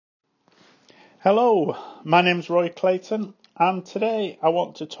Hello, my name's Roy Clayton, and today I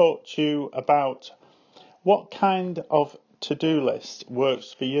want to talk to you about what kind of to-do list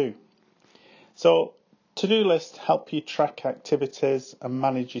works for you. So, to-do lists help you track activities and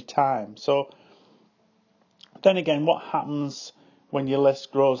manage your time. So, then again, what happens when your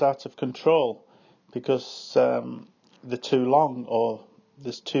list grows out of control because they're too long or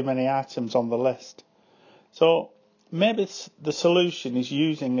there's too many items on the list? So, maybe the solution is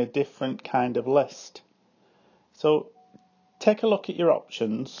using a different kind of list. So take a look at your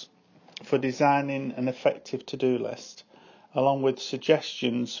options for designing an effective to-do list, along with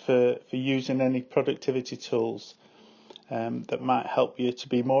suggestions for using any productivity tools that might help you to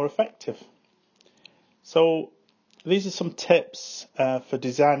be more effective. So these are some tips for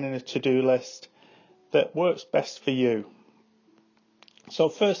designing a to-do list that works best for you. So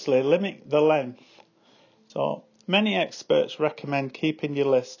firstly, limit the length. So many experts recommend keeping your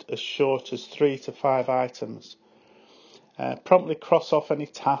list as short as 3 to 5 items. Promptly cross off any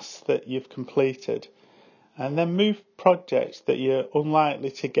tasks that you've completed and then move projects that you're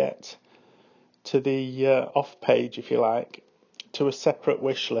unlikely to get to the off page, if you like, to a separate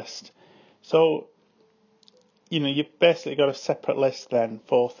wish list. So, you've basically got a separate list then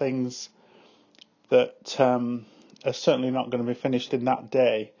for things that are certainly not going to be finished in that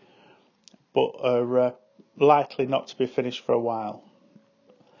day, but are likely not to be finished for a while.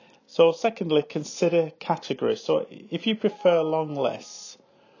 So secondly, consider categories. So if you prefer long lists,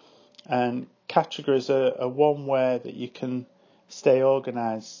 and categories are one way that you can stay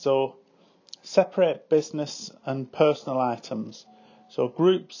organised. So separate business and personal items. So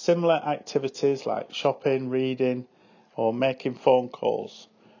group similar activities like shopping, reading, or making phone calls.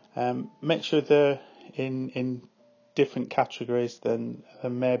 Make sure they're in different categories than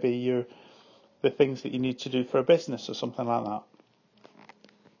maybe the things that you need to do for a business or something like that.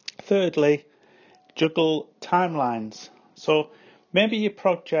 Thirdly, juggle timelines. So maybe your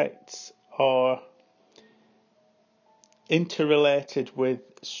projects are interrelated with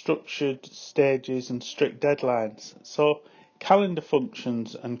structured stages and strict deadlines. So calendar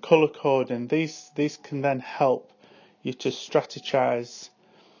functions and colour coding, these can then help you to strategize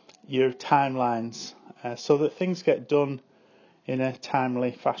your timelines so that things get done in a timely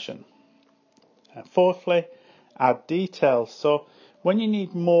fashion. Fourthly, add details. So when you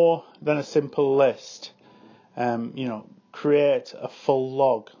need more than a simple list, create a full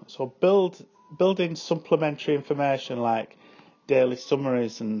log. So build in supplementary information like daily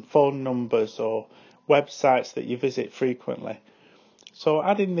summaries and phone numbers or websites that you visit frequently. So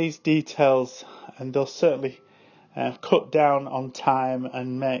add in these details and they'll certainly cut down on time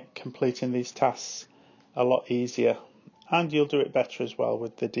and make completing these tasks a lot easier. And you'll do it better as well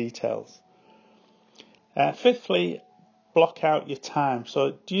with the details. Fifthly, block out your time.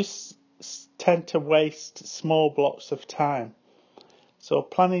 So do you tend to waste small blocks of time? So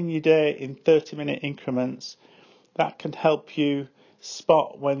planning your day in 30-minute increments, that can help you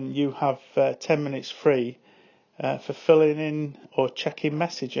spot when you have 10 minutes free for filling in or checking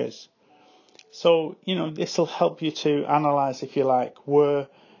messages. So, this will help you to analyse, if you like, where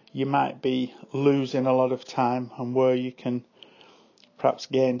you might be losing a lot of time and where you can perhaps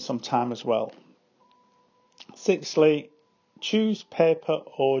gain some time as well. Sixthly, choose paper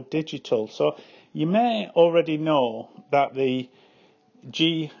or digital. So you may already know that the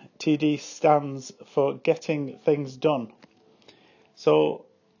GTD stands for Getting Things Done. So,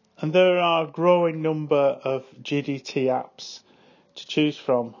 and there are a growing number of GDT apps to choose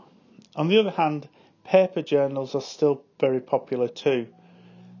from. On the other hand, paper journals are still very popular too.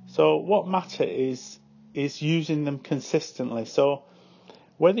 So what matters is using them consistently. So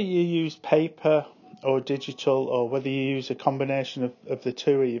whether you use paper or digital, or whether you use a combination of the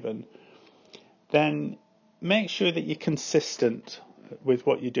two even, then make sure that you're consistent with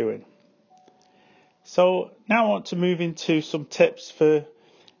what you're doing. So now I want to move into some tips for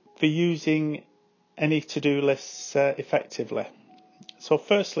using any to-do lists effectively. So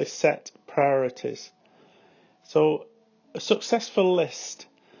firstly, set priorities. So a successful list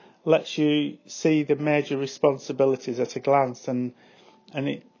lets you see the major responsibilities at a glance and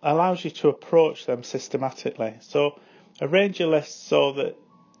it allows you to approach them systematically. So arrange your list so that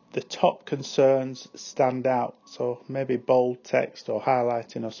the top concerns stand out. So maybe bold text or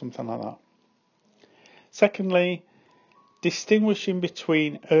highlighting or something like that. Secondly, distinguishing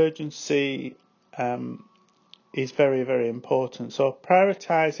between urgency is very, very important. So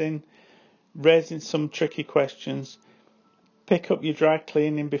prioritising, raising some tricky questions, pick up your dry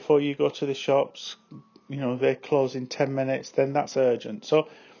cleaning before you go to the shops. They close in 10 minutes, then that's urgent. So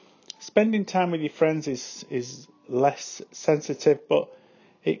spending time with your friends is less sensitive, but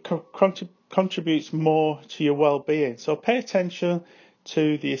it contributes more to your well-being. So pay attention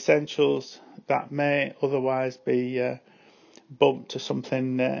to the essentials that may otherwise be bumped to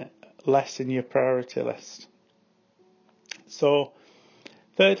something less in your priority list. So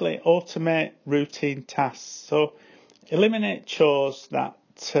thirdly, automate routine tasks. So eliminate chores that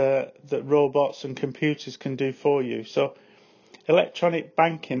robots and computers can do for you. So electronic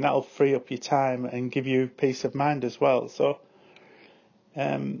banking, that'll free up your time and give you peace of mind as well. So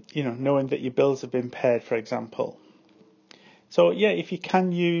knowing that your bills have been paid, for example. So yeah, if you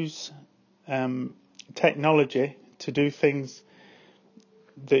can use technology to do things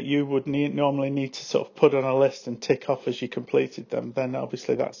that you would normally need to sort of put on a list and tick off as you completed them, then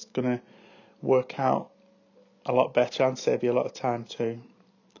obviously that's going to work out a lot better and save you a lot of time too.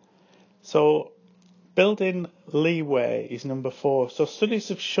 So building leeway is number 4. So studies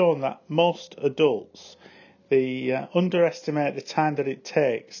have shown that most adults, they underestimate the time that it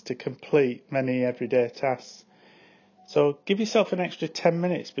takes to complete many everyday tasks. So give yourself an extra 10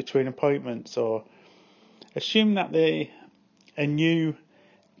 minutes between appointments, or assume that a new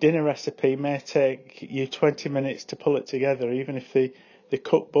dinner recipe may take you 20 minutes to pull it together, even if the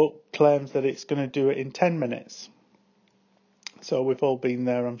cookbook claims that it's going to do it in 10 minutes. So we've all been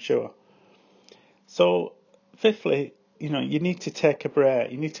there, I'm sure. So fifthly, you need to take a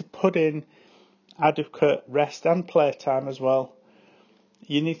break. You need to put in adequate rest and playtime as well.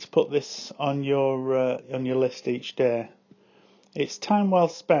 You need to put this on your list each day. It's time well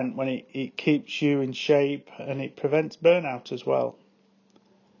spent when it keeps you in shape and it prevents burnout as well.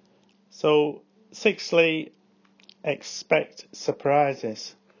 So sixthly, expect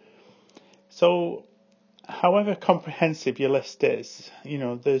surprises. So however comprehensive your list is,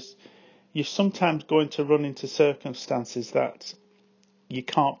 you're sometimes going to run into circumstances that you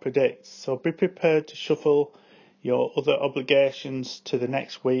can't predict. So be prepared to shuffle your other obligations to the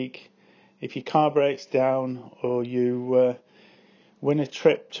next week. If your car breaks down or you win a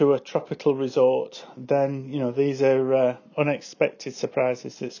trip to a tropical resort, then these are unexpected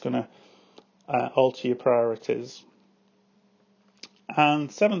surprises that's going to alter your priorities.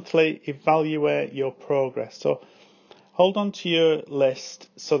 And seventhly, evaluate your progress. So hold on to your list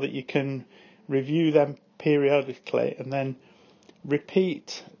so that you can review them periodically and then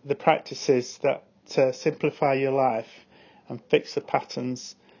repeat the practices that simplify your life and fix the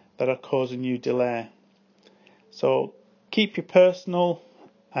patterns that are causing you delay. So keep your personal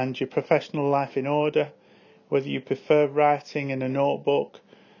and your professional life in order, whether you prefer writing in a notebook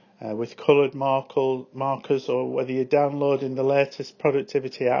with coloured markers, or whether you're downloading the latest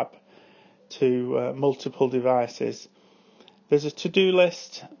productivity app to multiple devices. There's a to-do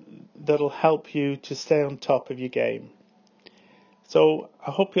list that'll help you to stay on top of your game. So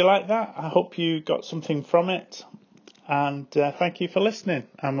I hope you like that. I hope you got something from it. And thank you for listening.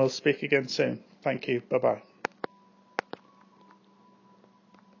 And we'll speak again soon. Thank you. Bye-bye.